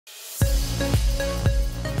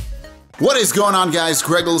What is going on, guys?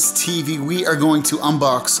 GregglesTV. We are going to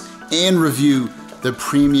unbox and review the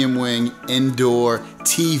PremWing indoor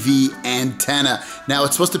TV antenna. Now,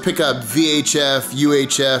 it's supposed to pick up VHF,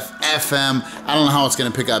 UHF, FM. I don't know how it's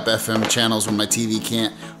going to pick up FM channels when my TV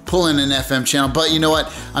can't pull in an FM channel, but you know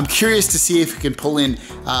what? I'm curious to see if it can pull in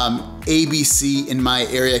ABC in my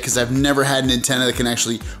area, because I've never had an antenna that can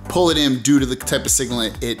actually pull it in due to the type of signal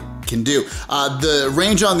it can do. The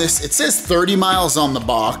range on this, it says 30 miles on the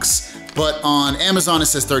box, but on Amazon it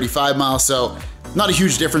says 35 miles, so not a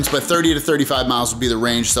huge difference, but 30 to 35 miles would be the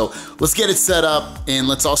range. So let's get it set up and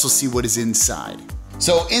let's also see what is inside.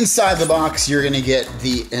 So inside the box, you're gonna get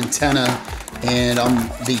the antenna, and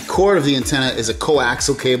the cord of the antenna is a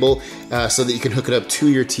coaxial cable so that you can hook it up to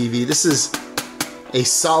your TV. This is a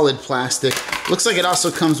solid plastic. Looks like it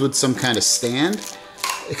also comes with some kind of stand.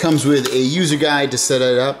 It comes with a user guide to set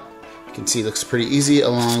it up. You can see it looks pretty easy,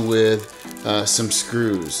 along with some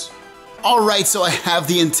screws. All right, so I have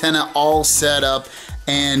the antenna all set up,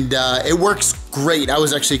 and it works great. I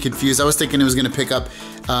was actually confused. I was thinking it was gonna pick up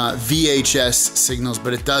VHS signals,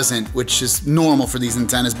 but it doesn't, which is normal for these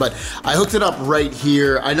antennas. But I hooked it up right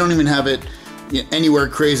here. I don't even have it anywhere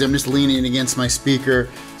crazy. I'm just leaning it against my speaker.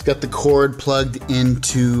 It's got the cord plugged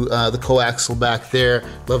into the coaxial back there.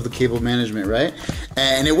 Love the cable management, right?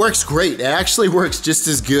 And it works great. It actually works just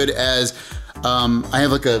as good as I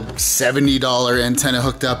have like a $70 antenna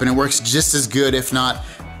hooked up, and it works just as good, if not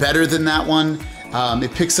better than that one.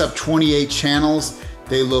 It picks up 28 channels.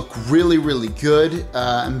 They look really, really good.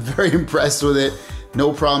 I'm very impressed with it.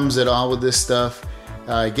 No problems at all with this stuff.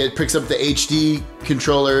 It picks up the HD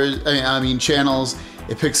controllers, channels.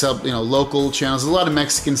 It picks up, local channels. There's a lot of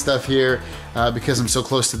Mexican stuff here because I'm so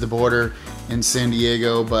close to the border in San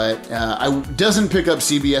Diego, but it doesn't pick up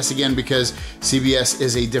CBS again, because CBS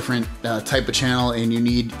is a different type of channel, and you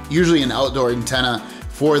need usually an outdoor antenna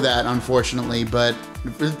for that, unfortunately. But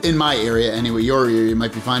in my area anyway, your area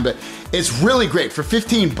might be fine, but it's really great. For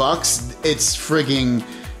 15 bucks, it's frigging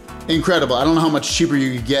incredible. I don't know how much cheaper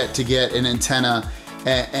you could get to get an antenna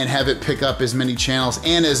and have it pick up as many channels,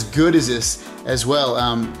 and as good as this as well.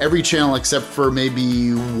 Every channel except for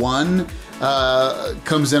maybe one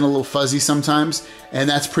comes in a little fuzzy sometimes, and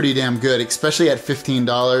that's pretty damn good, especially at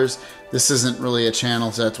 $15. This isn't really a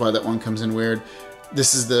channel, so that's why that one comes in weird.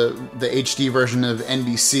 This is the HD version of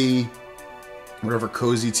NBC, whatever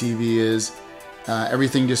Cozy TV is.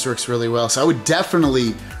 Everything just works really well. So I would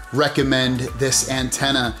definitely recommend this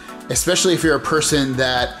antenna, especially if you're a person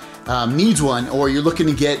that needs one, or you're looking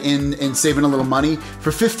to get in and saving a little money.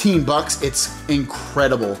 For 15 bucks, it's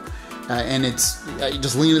incredible. And it's, you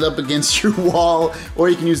just lean it up against your wall, or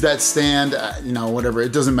you can use that stand, whatever.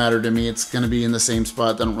 It doesn't matter to me. It's gonna be in the same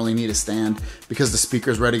spot. I don't really need a stand because the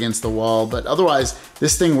speaker's right against the wall. But otherwise,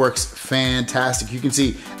 this thing works fantastic. You can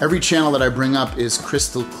see every channel that I bring up is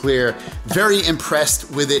crystal clear. Very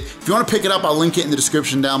impressed with it. If you wanna pick it up, I'll link it in the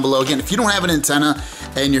description down below. Again, if you don't have an antenna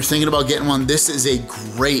and you're thinking about getting one, this is a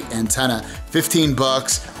great antenna. 15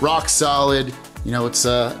 bucks, rock solid. It's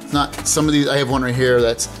not, some of these, I have one right here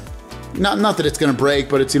that's, not that it's gonna break,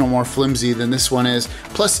 but it's more flimsy than this one is.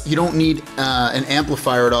 Plus, you don't need an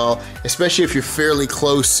amplifier at all, especially if you're fairly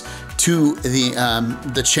close to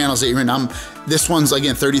the channels that you're in. This one's,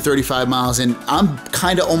 again, 30-35 miles, and I'm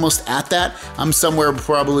kind of almost at that. I'm somewhere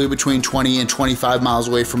probably between 20 and 25 miles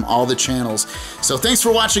away from all the channels. So thanks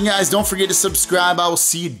for watching, guys. Don't forget to subscribe. I will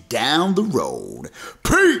see you down the road.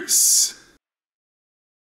 Peace!